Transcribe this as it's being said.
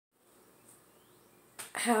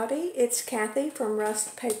Howdy, it's Kathy from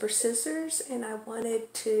RustPaperScissors, and I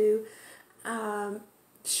wanted to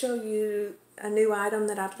show you a new item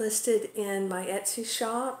that I've listed in my Etsy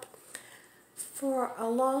shop. For a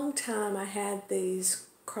long time I had these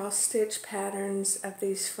cross-stitch patterns of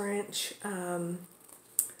these French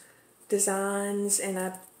designs, and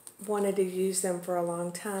I wanted to use them for a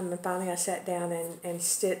long time, and finally I sat down and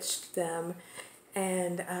stitched them,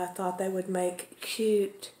 and I thought they would make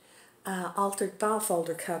cute altered file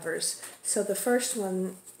folder covers. So the first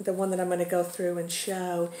one, the one that I'm going to go through and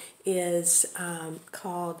show, is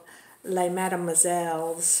called Les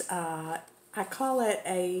Mademoiselles. I call it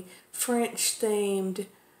a French themed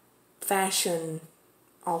fashion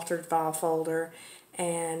altered file folder,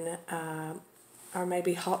 and or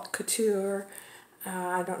maybe haute couture.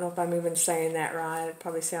 I don't know if I'm even saying that right. It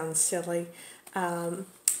probably sounds silly,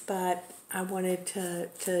 but I wanted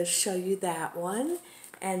to show you that one.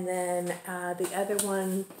 And then the other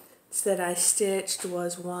one that I stitched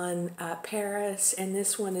was one Paris, and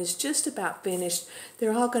this one is just about finished.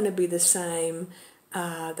 They're all going to be the same.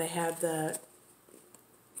 They have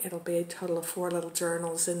it'll be a total of 4 little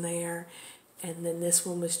journals in there. And then this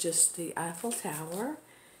one was just the Eiffel Tower.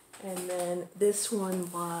 And then this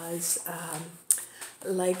one was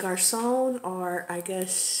Les Garçons, or I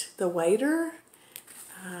guess the waiter.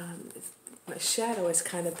 My shadow is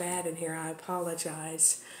kind of bad in here, I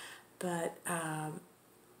apologize, but I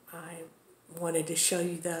wanted to show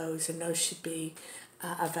you those, and those should be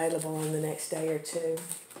available in the next day or two.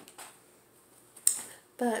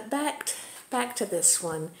 But back to this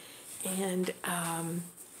one, and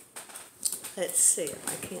let's see if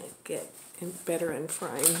I can't get better in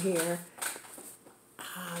frame here.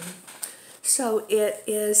 So it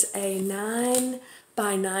is a 9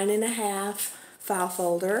 by 9.5 file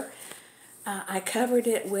folder. I covered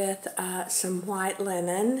it with some white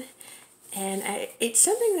linen, and it's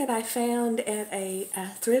something that I found at a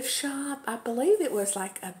thrift shop. I believe it was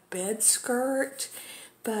like a bed skirt,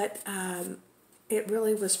 but it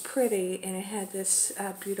really was pretty, and it had this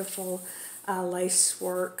beautiful lace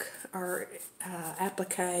work, or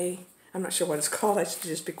applique. I'm not sure what it's called. I should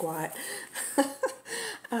just be quiet.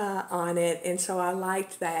 On it, and so I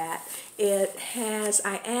liked that. It has,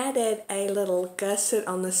 I added a little gusset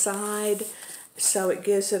on the side, so it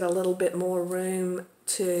gives it a little bit more room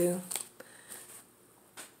to,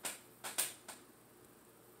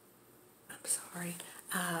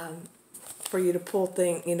 for you to pull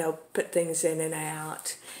things, put things in and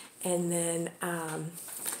out. And then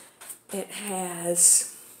it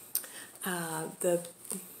has the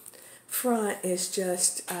front is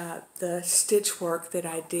just the stitch work that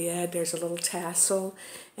I did. There's a little tassel,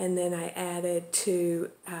 and then I added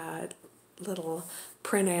 2 little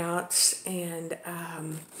printouts, and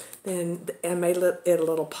then I made it a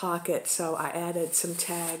little pocket, so I added some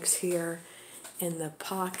tags here in the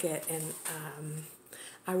pocket, and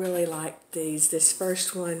I really liked these. This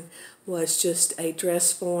first one was just a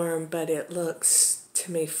dress form, but it looks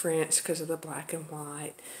to me French because of the black and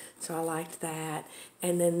white. So I liked that.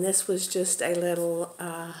 And then this was just a little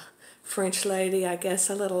French lady, I guess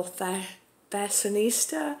a little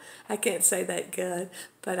fashionista. I can't say that good,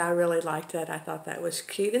 but I really liked that. I thought that was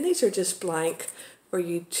cute. And these are just blank for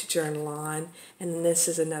you to journal on. And then this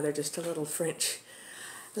is another, just a little French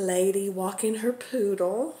lady walking her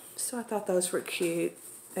poodle. So I thought those were cute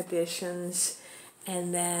additions.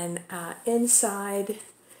 And then inside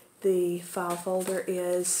the file folder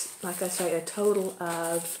is, like I say, a total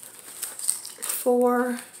of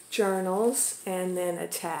 4 journals and then a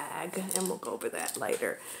tag, and we'll go over that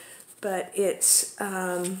later. But it's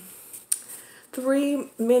 3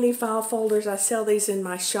 mini file folders. I sell these in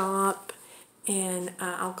my shop, and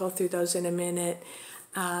I'll go through those in a minute.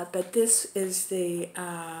 But this is the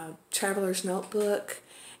Traveler's Notebook,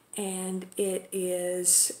 and it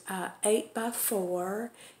is 8 by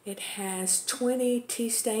 4. It has 20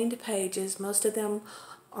 tea-stained pages. Most of them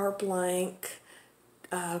are blank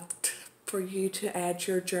for you to add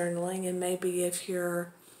your journaling, and maybe if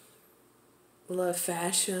you're love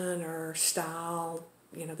fashion or style,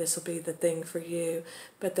 this will be the thing for you.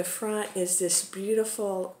 But the front is this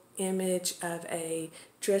beautiful image of a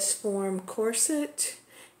dress form corset,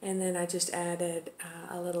 and then I just added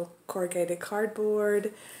a little corrugated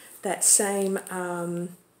cardboard, that same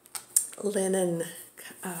linen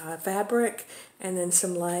fabric, and then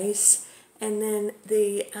some lace. And then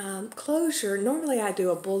the closure, normally I do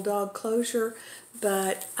a bulldog closure,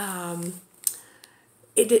 but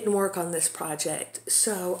it didn't work on this project.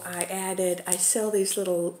 So I sell these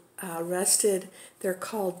little rusted, they're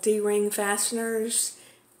called D-ring fasteners,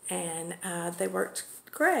 and they worked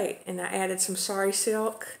great. And I added some sari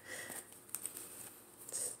silk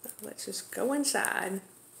let's just go inside.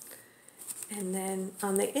 And then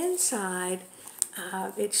on the inside,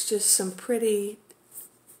 it's just some pretty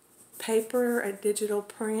paper, a digital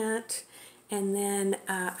print, and then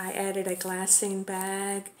I added a glassine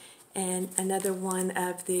bag and another one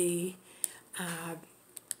of the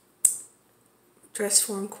dress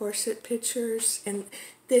form corset pictures. And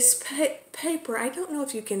this paper, I don't know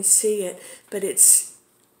if you can see it, but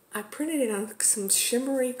I printed it on some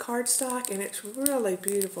shimmery cardstock, and it's really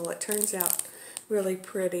beautiful. It turns out really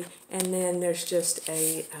pretty. And then there's just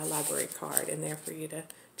a library card in there for you to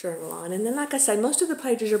journal on. And then, like I said, most of the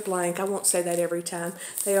pages are blank. I won't say that every time.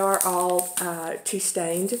 They are all tea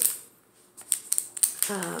stained.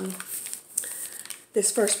 This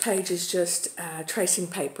first page is just tracing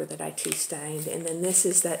paper that I tea stained, and then this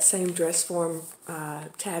is that same dress form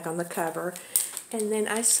tag on the cover. And then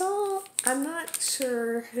I saw, I'm not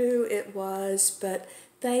sure who it was, but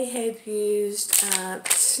they had used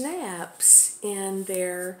snaps in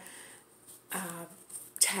their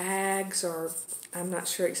tags, or I'm not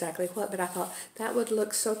sure exactly what, but I thought that would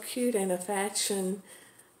look so cute in a fashion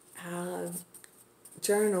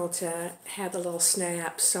journal to have the little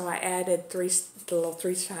snaps. So I added the little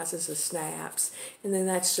three sizes of snaps, and then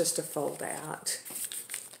that's just a fold out.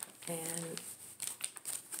 And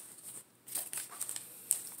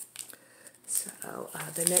so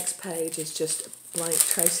the next page is just blank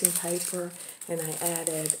tracing paper, and I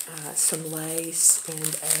added some lace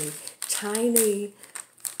and a tiny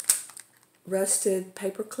rusted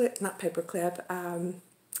paper clip, not paper clip,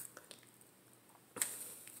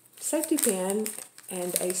 safety pin,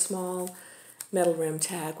 and a small metal rim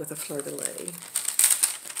tag with a fleur-de-lis.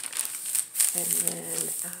 And then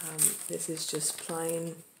this is just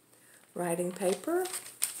plain writing paper.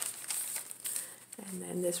 And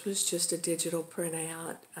then this was just a digital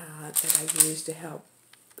printout that I used to help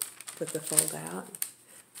with the fold out.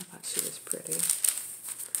 I thought she was pretty.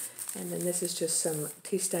 And then this is just some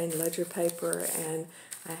tea stained ledger paper, and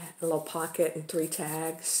I had a little pocket and 3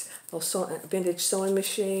 tags, a little vintage sewing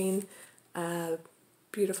machine,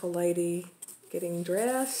 beautiful lady getting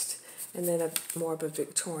dressed, and then more of a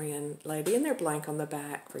Victorian lady, and they're blank on the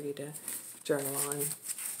back for you to journal on.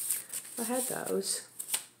 I had those.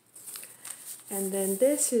 And then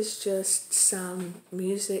this is just some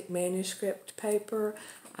music manuscript paper.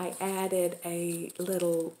 I added a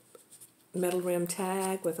little metal rim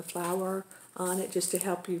tag with a flower on it just to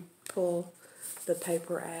help you pull the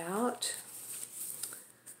paper out.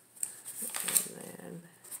 And then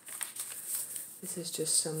this is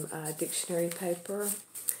just some dictionary paper.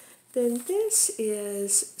 Then this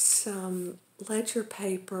is some ledger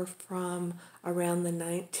paper from around the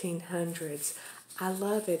 1900s. I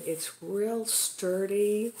love it. It's real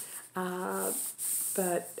sturdy,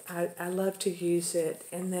 but I love to use it.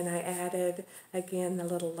 And then I added, again, the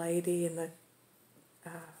little lady and the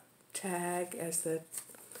tag as the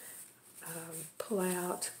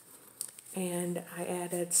pull-out. And I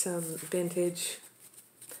added some vintage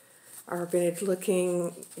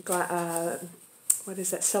looking, what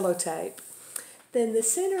is that, sellotape. Then the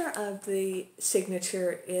center of the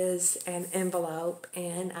signature is an envelope,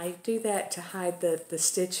 and I do that to hide the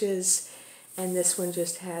stitches, and this one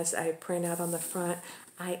just has a printout on the front.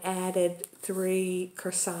 I added 3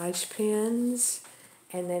 corsage pins,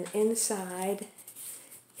 and then inside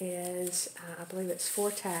is, I believe it's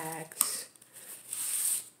 4 tags.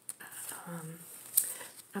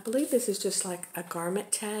 I believe this is just like a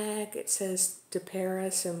garment tag. It says "De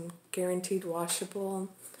Paris" and guaranteed washable.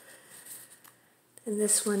 And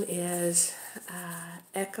this one is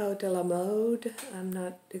Echo de la Mode. I'm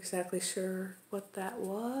not exactly sure what that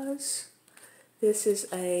was. This is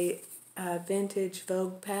a vintage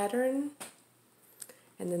Vogue pattern.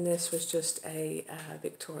 And then this was just a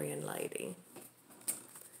Victorian lady.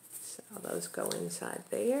 So those go inside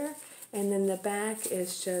there. And then the back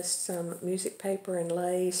is just some music paper and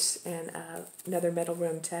lace and another metal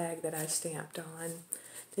rim tag that I stamped on.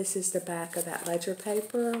 This is the back of that ledger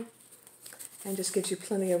paper, and just gives you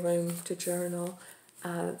plenty of room to journal.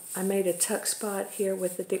 I made a tuck spot here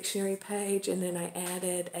with the dictionary page, and then I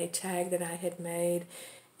added a tag that I had made,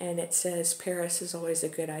 and it says "Paris is always a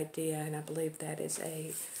good idea," and I believe that is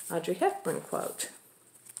a Audrey Hepburn quote.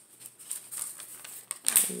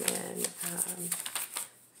 And then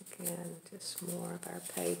again, just more of our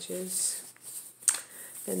pages.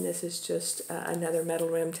 Then this is just another metal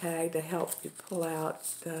rim tag to help you pull out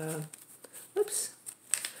the,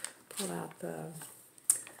 pull out the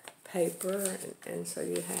paper, and so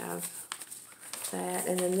you have that.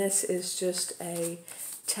 And then this is just a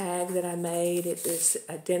tag that I made. It is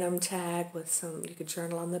a denim tag with some, you could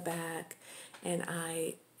journal on the back, and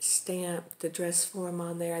I stamped the dress form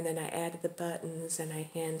on there, and then I added the buttons, and I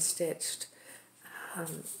hand stitched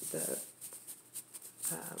the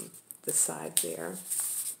side there.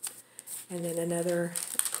 And then another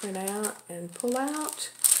print out and pull out,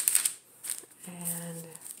 and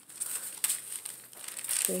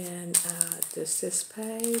then just this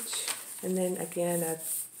page, and then again a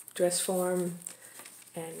dress form,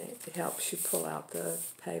 and it helps you pull out the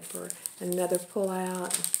paper. Another pull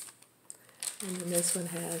out, and then this one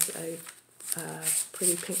has a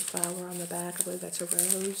pretty pink flower on the back. I believe that's a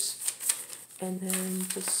rose. And then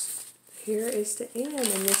just here is the end,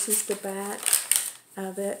 and this is the back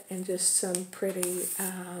of it, and just some pretty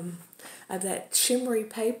of that shimmery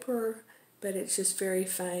paper, but it's just very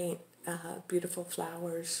faint, beautiful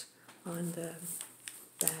flowers on the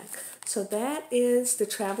back. So that is the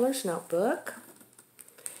Traveler's Notebook.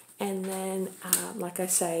 And then, like I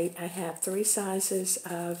say, I have 3 sizes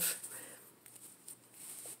of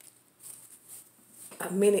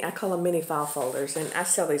mini, I call them mini file folders, and I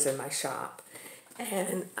sell these in my shop.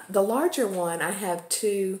 And the larger one, I have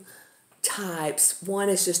 2 types. One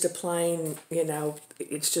is just a plain, you know,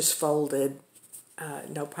 it's just folded,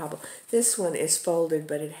 no problem. This one is folded,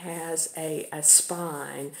 but it has a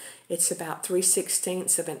spine. It's about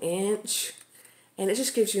 3/16 of an inch, and it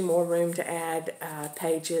just gives you more room to add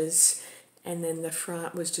pages. And then the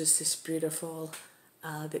front was just this beautiful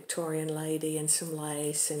Victorian lady and some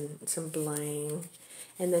lace and some bling.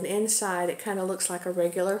 And then inside, it kind of looks like a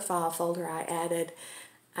regular file folder.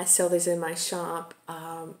 I sell these in my shop,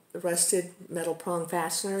 rusted metal prong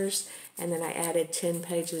fasteners, and then I added 10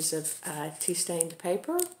 pages of tea-stained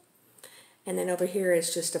paper. And then over here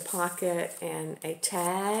is just a pocket and a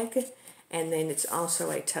tag, and then it's also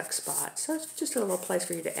a tuck spot. So it's just a little place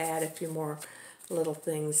for you to add a few more little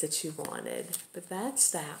things that you wanted. But that's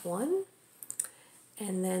that one.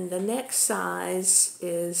 And then the next size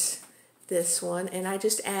is this one, and I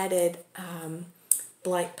just added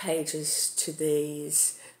blank pages to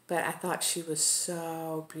these, but I thought she was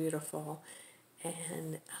so beautiful.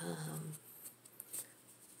 And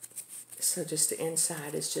so just the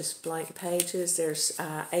inside is just blank pages. There's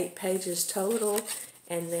 8 pages total,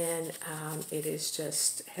 and then it is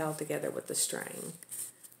just held together with the string.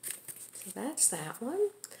 So that's that one.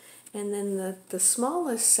 And then the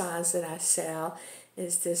smallest size that I sell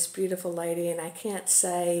is this beautiful lady, and I can't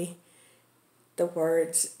say the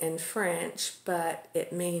words in French, but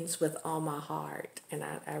it means with all my heart, and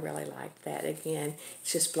I really like that. Again,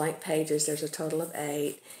 it's just blank pages. There's a total of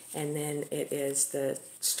 8, and then it is the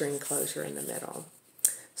string closure in the middle.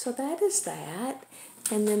 So that is that.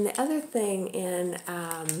 And then the other thing in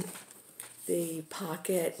the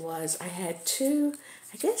pocket was I had 2,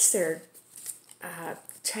 I guess they're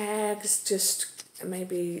tags, just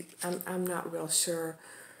maybe, I'm not real sure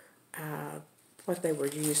what they were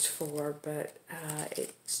used for, but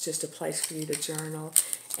it's just a place for you to journal.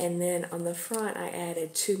 And then on the front, I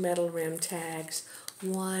added 2 metal rim tags.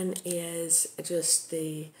 One is just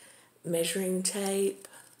the measuring tape,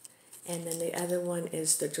 and then the other one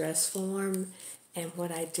is the dress form. And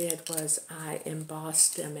what I did was I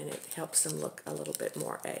embossed them, and it helps them look a little bit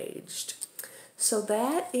more aged. So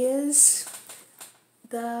that is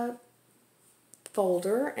the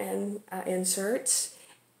folder and inserts.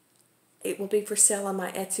 It will be for sale on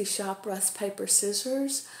my Etsy shop,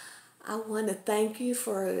 RustPaperScissors. I want to thank you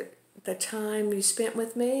for the time you spent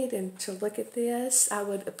with me and to look at this. I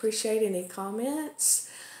would appreciate any comments.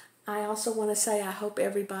 I also want to say I hope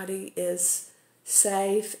everybody is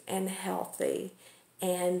safe and healthy.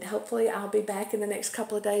 And hopefully I'll be back in the next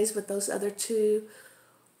couple of days with those other 2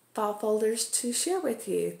 file folders to share with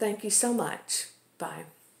you. Thank you so much. Bye.